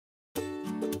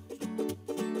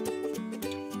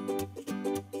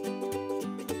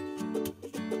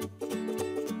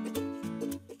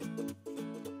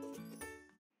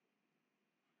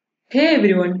Hey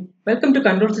everyone, welcome to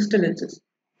Control System Lectures.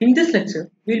 In this lecture,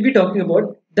 we'll be talking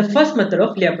about the first method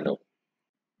of Lyapunov.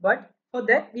 But for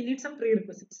that, we need some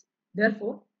prerequisites.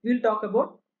 Therefore, we'll talk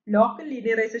about local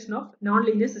linearization of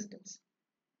nonlinear systems.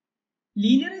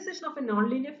 Linearization of a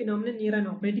nonlinear phenomenon near an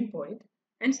operating point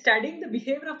and studying the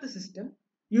behavior of the system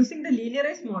using the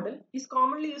linearized model is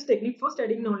commonly used technique for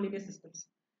studying nonlinear systems.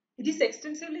 It is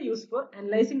extensively used for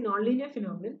analyzing nonlinear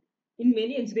phenomena in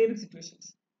many engineering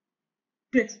situations.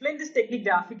 To explain this technique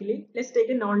graphically, let's take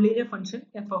a nonlinear function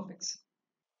f of x.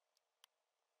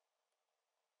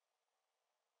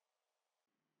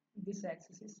 This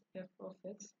axis is f of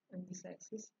x and this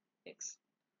axis x.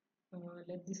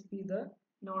 Let this be the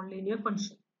nonlinear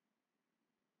function.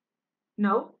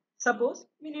 Now, suppose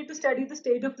we need to study the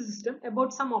state of the system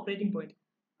about some operating point.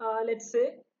 Let's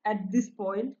say at this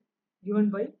point given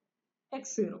by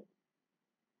x0.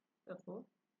 Therefore,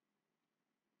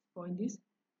 point is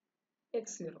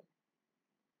x0.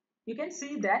 You can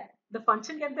see that the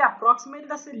function can be approximated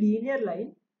as a linear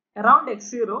line around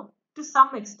x0 to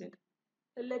some extent.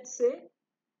 Let's say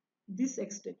this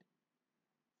extent.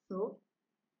 So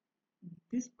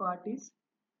this part is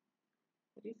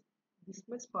this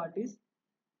much part is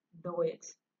dou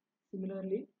x.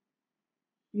 Similarly,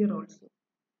 here also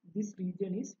this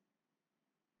region is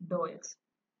dou x,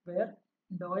 where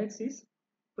dou x is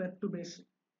perturbation.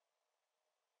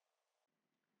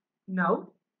 Now,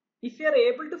 if we are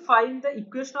able to find the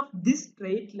equation of this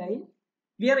straight line,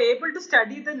 we are able to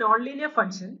study the nonlinear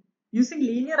function using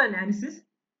linear analysis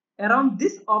around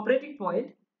this operating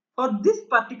point for this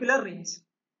particular range.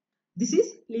 This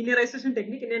is linearization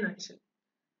technique in a nutshell.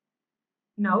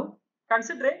 Now,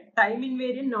 consider a time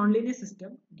invariant nonlinear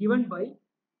system given by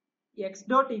x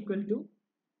dot equal to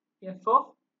f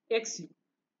of xu,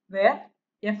 where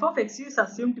f of xu is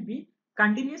assumed to be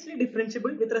continuously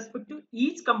differentiable with respect to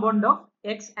each component of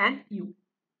x and u.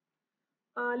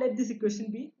 Let this equation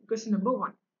be equation number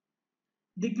 1.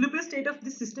 The equilibrium state of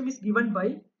this system is given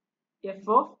by f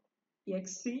of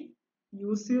xc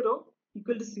u0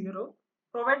 equal to 0,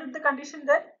 provided the condition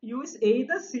that u is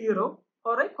either 0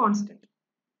 or a constant.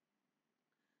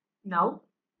 Now,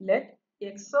 let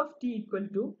x of t equal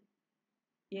to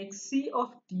xc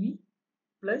of t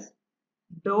plus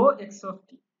dou x of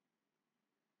t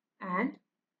and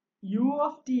u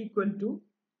of t equal to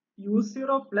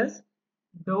u0 plus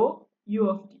dou u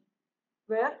of t,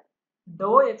 where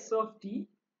dou x of t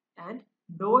and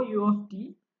dou u of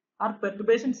t are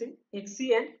perturbations in xc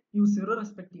and u0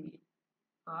 respectively.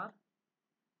 Are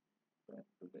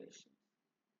perturbations.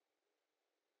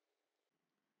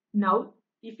 Now,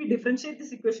 if we differentiate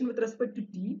this equation with respect to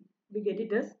t, we get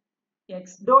it as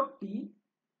x dot t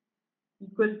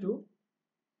equal to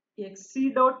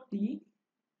xc dot t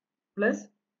plus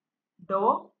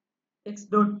dou x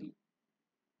dot t,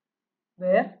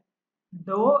 where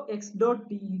dou x dot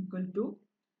t equal to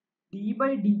d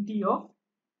by dt of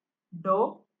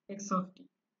dou x of t.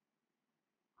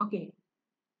 Okay.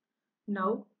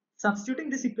 Now, substituting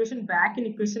this equation back in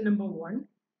equation number 1,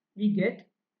 we get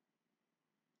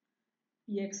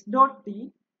x dot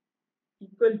t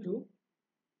equal to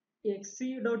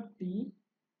xc dot t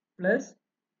plus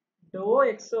dou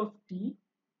x of t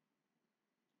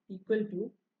equal to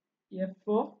f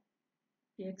of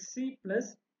xc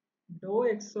plus dou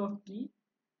x of t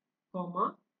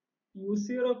comma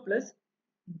u0 plus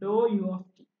dou u of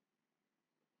t.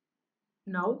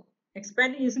 Now,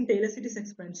 expanding using Taylor series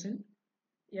expansion,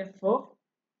 f of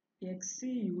xc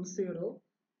u0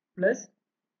 plus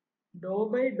dou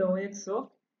by dou x of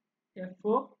f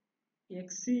of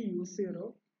xc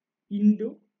u0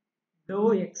 into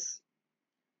dou x.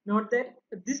 Note that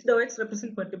this dou x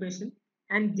represents perturbation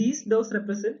and these dou's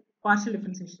represent partial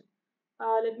differentiation.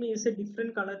 Let me use a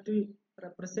different color to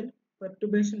represent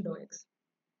perturbation dou x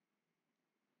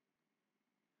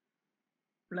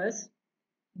plus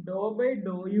dou by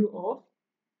dou u of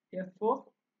f of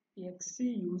xc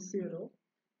u0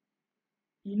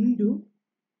 into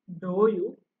dou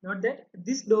u. Note that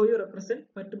this dou u represents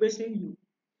perturbation in u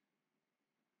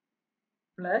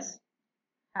plus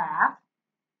half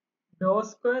dou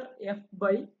square f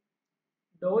by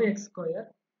dou x square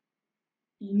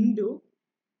into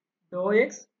dou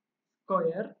x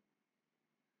square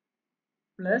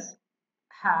plus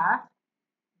half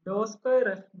dou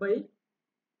square f by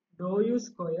dou u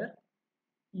square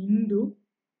into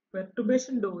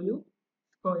perturbation dou u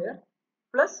square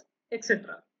plus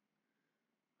etc.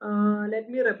 Let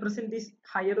me represent these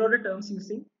higher order terms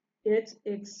using h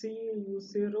xc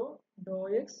u0 dou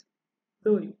x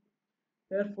dou u.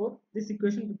 Therefore, this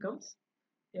equation becomes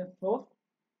f of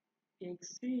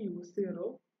xc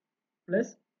u0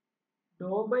 plus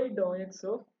dou by dou x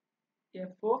of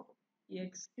f of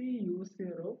xc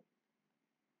u0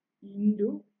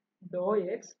 into dou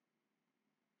x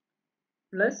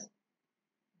plus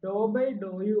dou by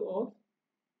dou u of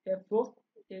f of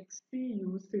xc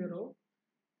u0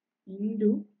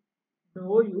 into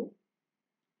dou u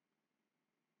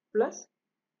plus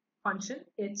function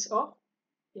h of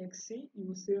xc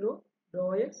u0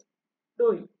 dou x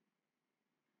dou u.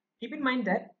 Keep in mind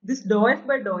that this dou f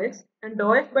by dou x and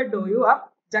dou f by dou u are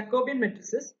Jacobian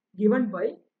matrices given by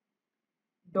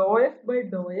dou f by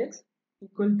dou x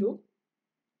equal to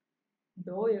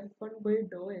dou f1 by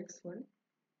dou x1,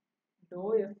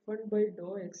 dou f1 by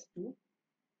dou x2,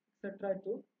 etc.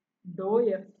 to dou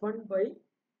f1 by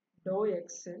dou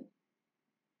xn,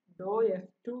 dou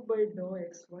f2 by dou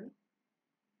x1,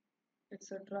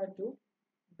 etc. to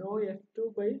dou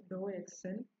f2 by dou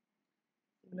xn.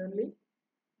 Similarly,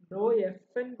 dou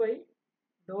fn by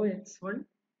dou x1,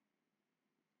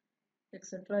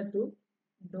 etc. to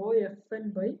dou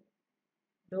fn by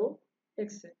dou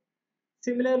xn.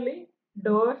 Similarly,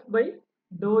 dou f by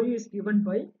dou u is given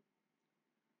by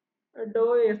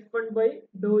dou f1 by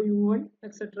dou u1,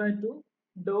 etc. to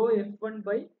dou f1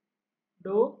 by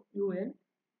dou un.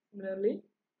 Similarly,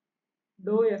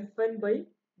 dou fn by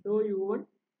dou u1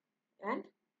 and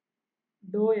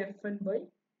dou fn by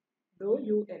dou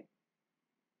un.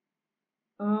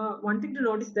 One thing to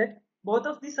notice that both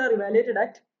of these are evaluated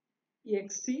at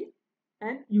xc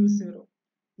and u0.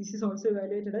 This is also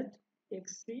evaluated at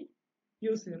xc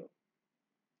u0.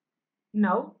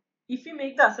 Now, if we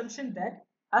make the assumption that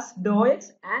as dou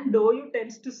x and dou u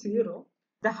tends to 0,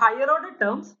 the higher order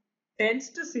terms tends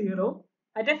to 0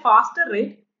 at a faster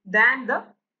rate than the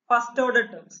first order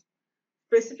terms.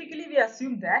 Specifically, we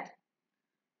assume that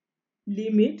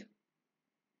limit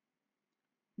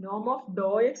norm of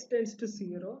dou x tends to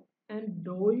 0 and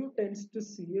dou u tends to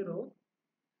 0,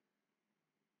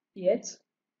 h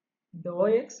dou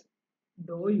x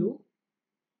dou u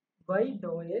by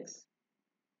dou x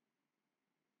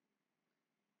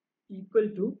equal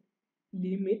to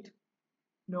limit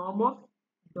norm of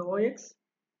dou x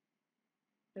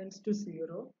tends to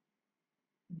 0,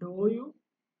 dou u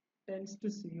tends to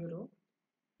 0,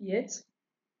 h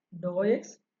dou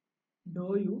x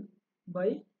dou u by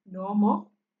norm of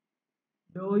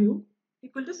dou u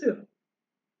equal to 0.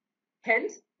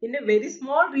 Hence, in a very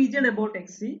small region about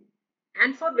xc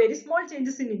and for very small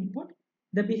changes in input,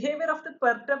 the behavior of the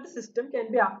perturbed system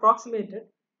can be approximated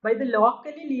by the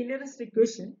locally linearized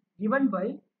equation given by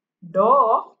dou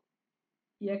of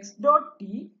x dot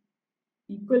t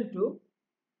equal to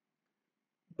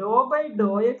dou by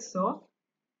dou x of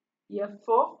f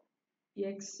of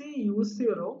xc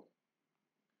u0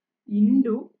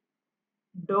 into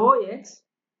dou x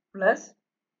plus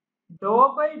dou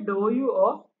by dou u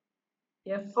of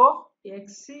f of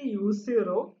xc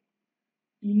u0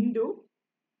 into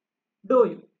dou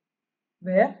u,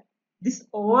 where this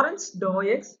orange dou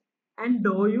x and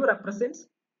dou u represents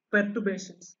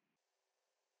perturbations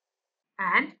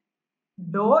and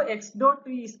dou x dot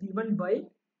t is given by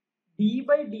d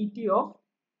by dt of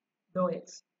dou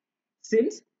x.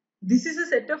 Since this is a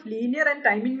set of linear and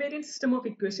time invariant system of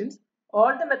equations,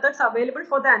 all the methods available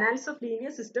for the analysis of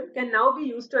linear system can now be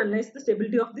used to analyze the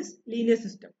stability of this linear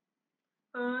system.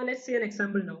 Let's see an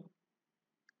example now.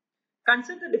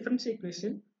 Consider the differential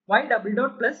equation y double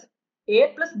dot plus a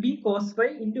plus b cos y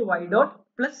into y dot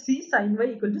plus c sin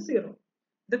y equal to 0.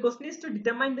 The question is to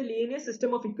determine the linear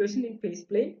system of equation in phase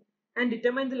plane and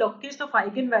determine the location of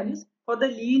eigenvalues for the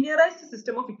linearized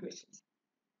system of equations.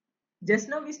 Just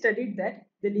now we studied that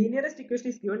the linearized equation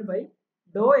is given by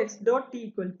dou x dot t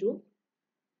equal to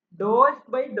dou f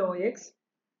by dou x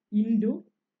into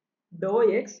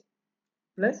dou x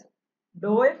plus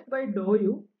dou f by dou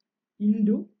u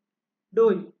into dou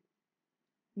u.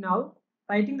 Now,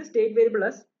 writing the state variable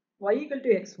as y equal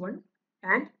to x1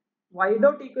 and y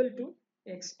dot equal to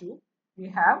x2, we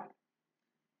have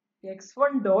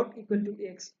x1 dot equal to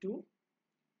x2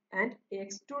 and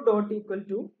x2 dot equal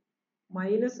to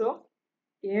minus of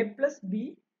a plus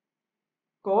b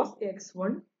cos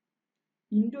x1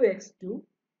 into x2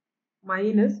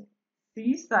 minus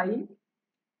c sin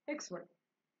x1.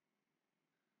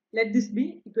 Let this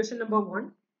be equation number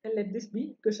 1 and let this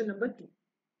be equation number 2.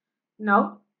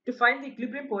 Now, to find the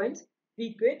equilibrium points, we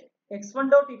equate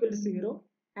x1 dot equal to 0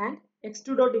 and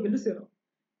x2 dot equal to 0.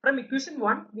 From equation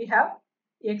 1, we have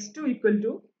x2 equal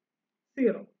to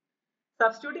 0.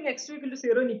 Substituting x2 equal to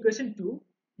 0 in equation 2,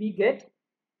 we get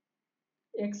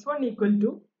x1 equal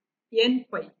to n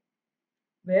pi,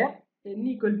 where n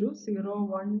equal to 0,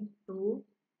 1, 2,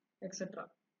 etc.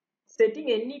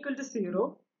 Setting n equal to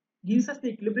 0 gives us the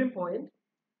equilibrium point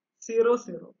 0,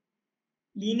 0.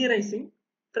 linearizing,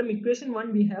 from equation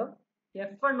 1 we have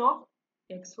f1 of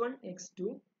x1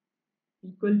 x2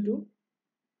 equal to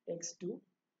x2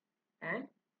 and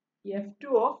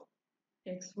f2 of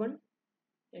x1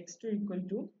 x2 equal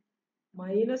to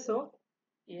minus of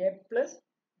a plus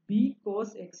b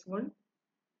cos x1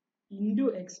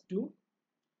 into x2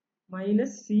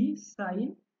 minus c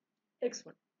sin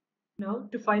x1. Now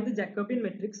to find the Jacobian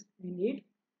matrix we need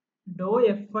dou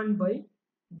f1 by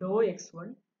dou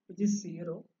x1 which is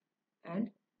 0 and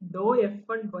dou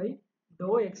f1 by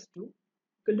dou x2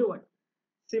 equal to 1.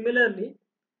 Similarly,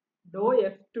 dou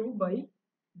f2 by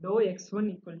dou x1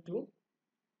 equal to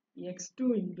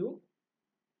x2 into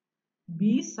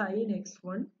b sin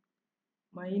x1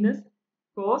 minus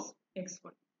cos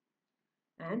x1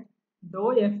 and dou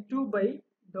f2 by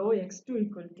dou x2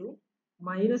 equal to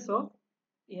minus of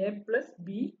a plus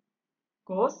b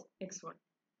cos x1.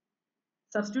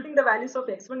 Substituting the values of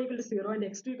x1 equal to 0 and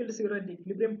x2 equal to 0 at the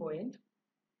equilibrium point,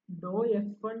 dou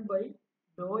f1 by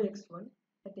dou x1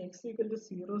 at x equal to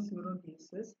 0 0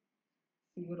 gives us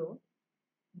 0.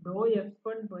 Dou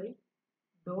f1 by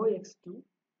dou x2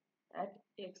 at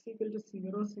x equal to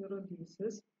 0 0 gives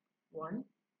us 1.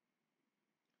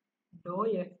 Dou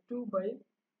f2 by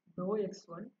dou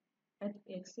x1 at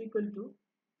x equal to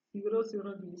 0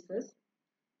 0 gives us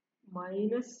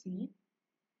minus c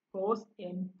cos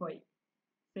n pi.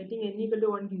 Setting n equal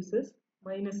to 1 gives us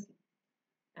minus c.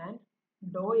 And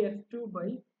dou f2 by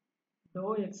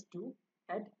dou x2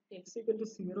 at x equal to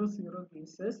 0 0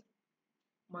 gives us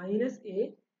minus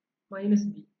a minus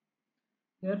b.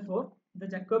 Therefore, the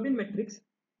Jacobian matrix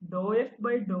dou f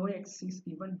by dou x is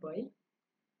given by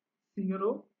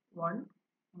 0 1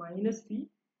 minus c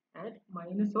and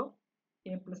minus of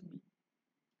a plus b.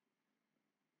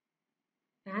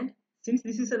 And since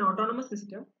this is an autonomous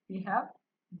system, we have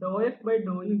dou f by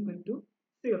dou u equal to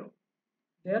 0.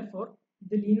 Therefore,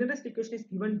 the linearized equation is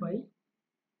given by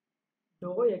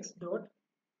dou x dot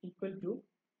equal to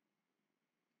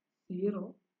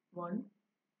 0 1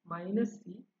 minus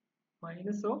c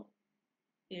minus of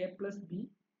a plus b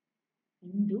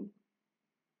into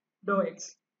dou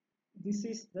x. This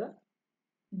is the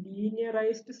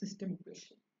linearized system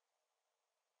equation.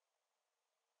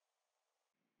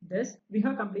 Thus, we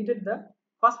have completed the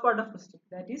first part of question,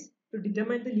 that is to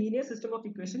determine the linear system of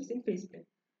equations in phase plane.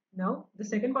 Now, the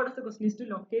second part of the question is to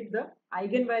locate the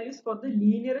eigenvalues for the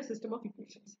linear system of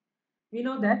equations. We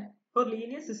know that for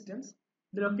linear systems,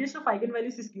 the location of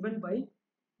eigenvalues is given by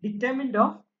determinant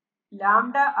of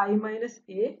lambda I minus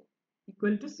a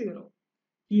equal to 0.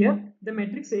 Here, the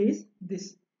matrix A is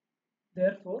this.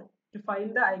 Therefore, to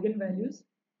find the eigenvalues,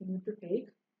 we need to take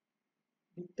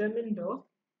determinant of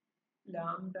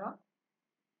lambda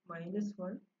minus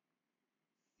 1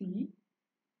 c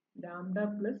lambda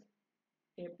plus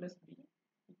a plus b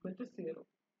equal to 0,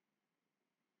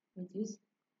 which is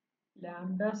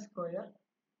lambda square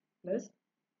plus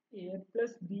a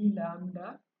plus b lambda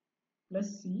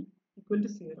plus c equal to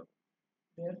 0.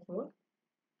 Therefore,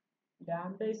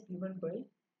 lambda is given by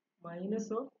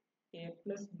minus of a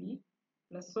plus b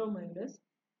plus or minus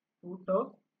root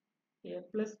of a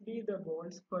plus b the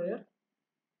whole square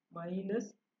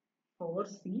minus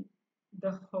 4c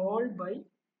the whole by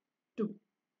 2.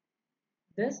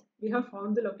 Thus, we have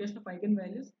found the location of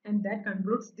eigenvalues, and that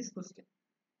concludes this question.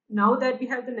 Now that we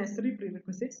have the necessary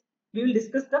prerequisites, we will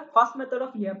discuss the first method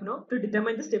of Lyapunov to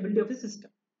determine the stability of a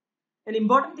system. An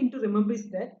important thing to remember is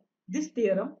that this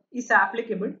theorem is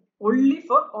applicable only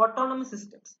for autonomous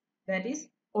systems, that is,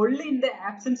 only in the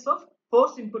absence of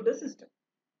force inputter system.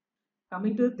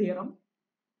 Coming to the theorem,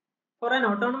 for an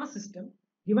autonomous system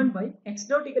given by x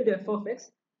dot equal to f of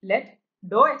x, let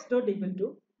dou x dot equal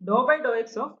to dou by dou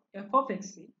x of f of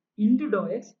xc into dou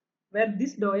x, where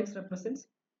this dou x represents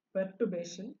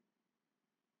perturbation,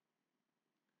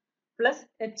 plus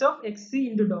h of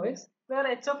xc into dou x, where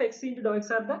h of xc into dou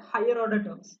x are the higher order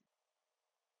terms,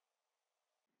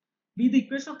 be the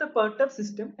equation of the perturbed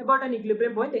system about an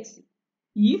equilibrium point xc.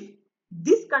 If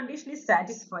this condition is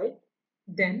satisfied,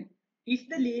 then if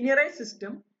the linearized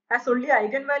system has only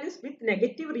eigenvalues with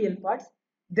negative real parts,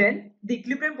 then the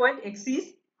equilibrium point xc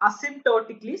is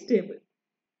asymptotically stable.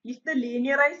 If the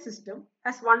linearized system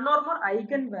has one or more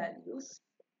eigenvalues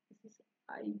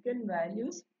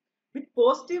with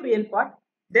positive real part,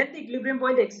 then the equilibrium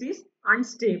point xc is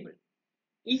unstable.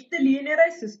 If the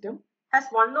linearized system has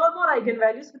one or more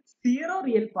eigenvalues with zero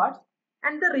real parts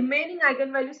and the remaining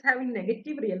eigenvalues having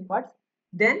negative real parts,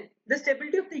 then the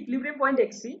stability of the equilibrium point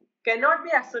xc cannot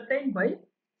be ascertained by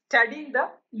studying the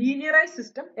linearized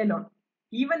system alone,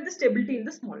 even the stability in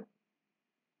the small.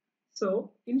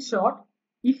 So, in short,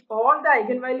 if all the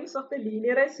eigenvalues of the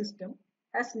linearized system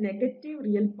has negative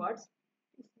real parts,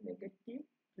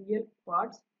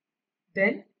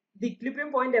 then the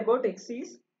equilibrium point about x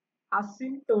is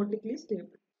asymptotically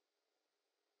stable.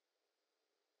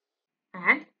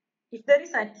 And if there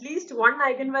is at least one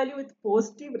eigenvalue with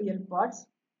positive real parts,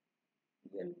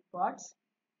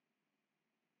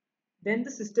 then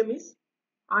the system is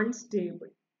unstable.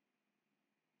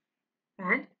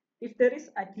 And if there is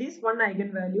at least one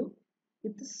eigenvalue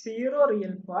with zero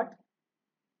real part,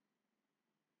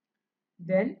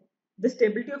 then the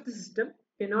stability of the system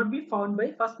cannot be found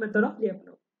by first method of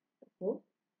Lyapunov. So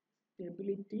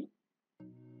stability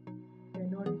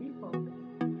cannot be found.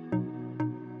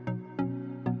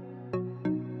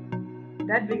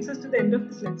 That brings us to the end of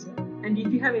this lecture, and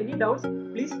if you have any doubts,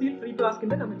 please feel free to ask in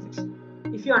the comment section.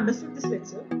 If you understood this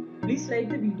lecture, please like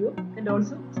the video and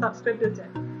also subscribe to the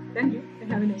channel. Thank you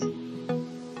and have a nice day.